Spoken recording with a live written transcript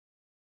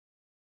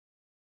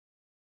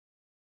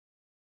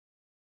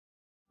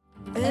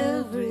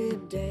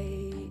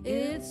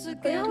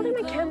Are you holding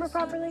my camera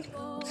properly?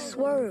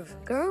 Swerve,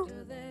 girl.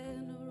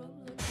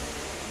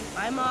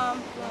 Bye,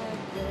 Mom.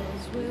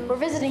 We're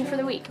visiting for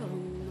the week.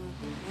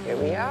 Here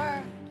we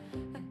are.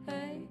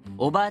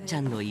 おばあち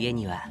ゃんの家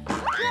には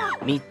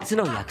3つ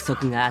の約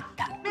束があっ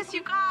た。Miss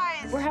you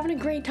guys. We're having a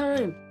great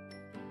time.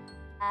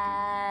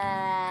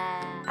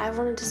 I've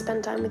wanted to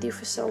spend time with you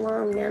for so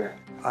long, Nana.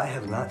 I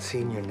have not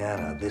seen your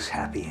Nana this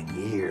happy in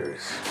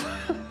years.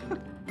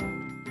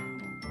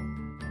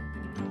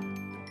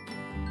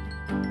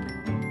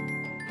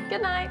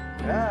 Good night.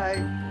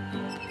 Bye.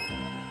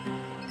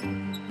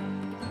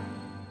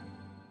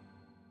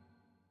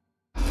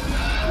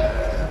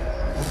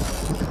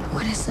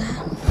 What is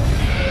that?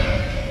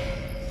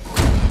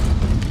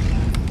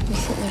 We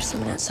think there's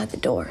someone outside the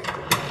door.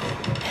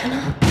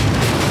 Hannah?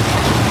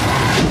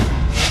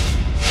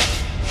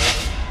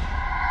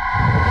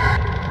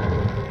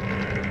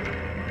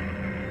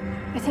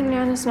 I think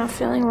Nana's not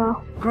feeling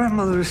well.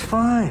 Grandmother is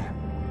fine.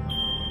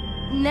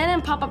 Nana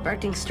and Pop-Up are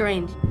acting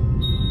strange.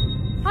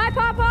 Hi,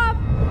 Pop-Up!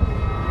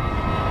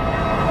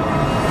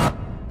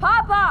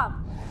 Pop-Up!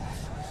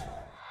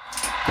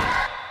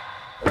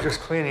 I'm just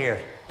cleaning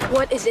it.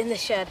 What is in the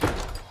shed?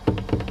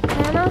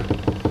 Nana?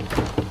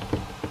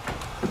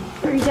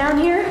 Are you down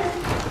here?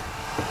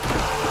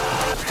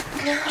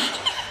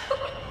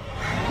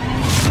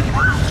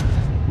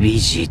ヴィ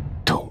ジッ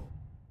ト。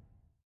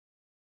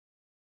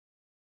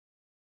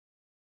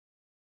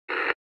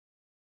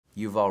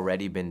You've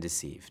already been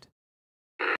deceived.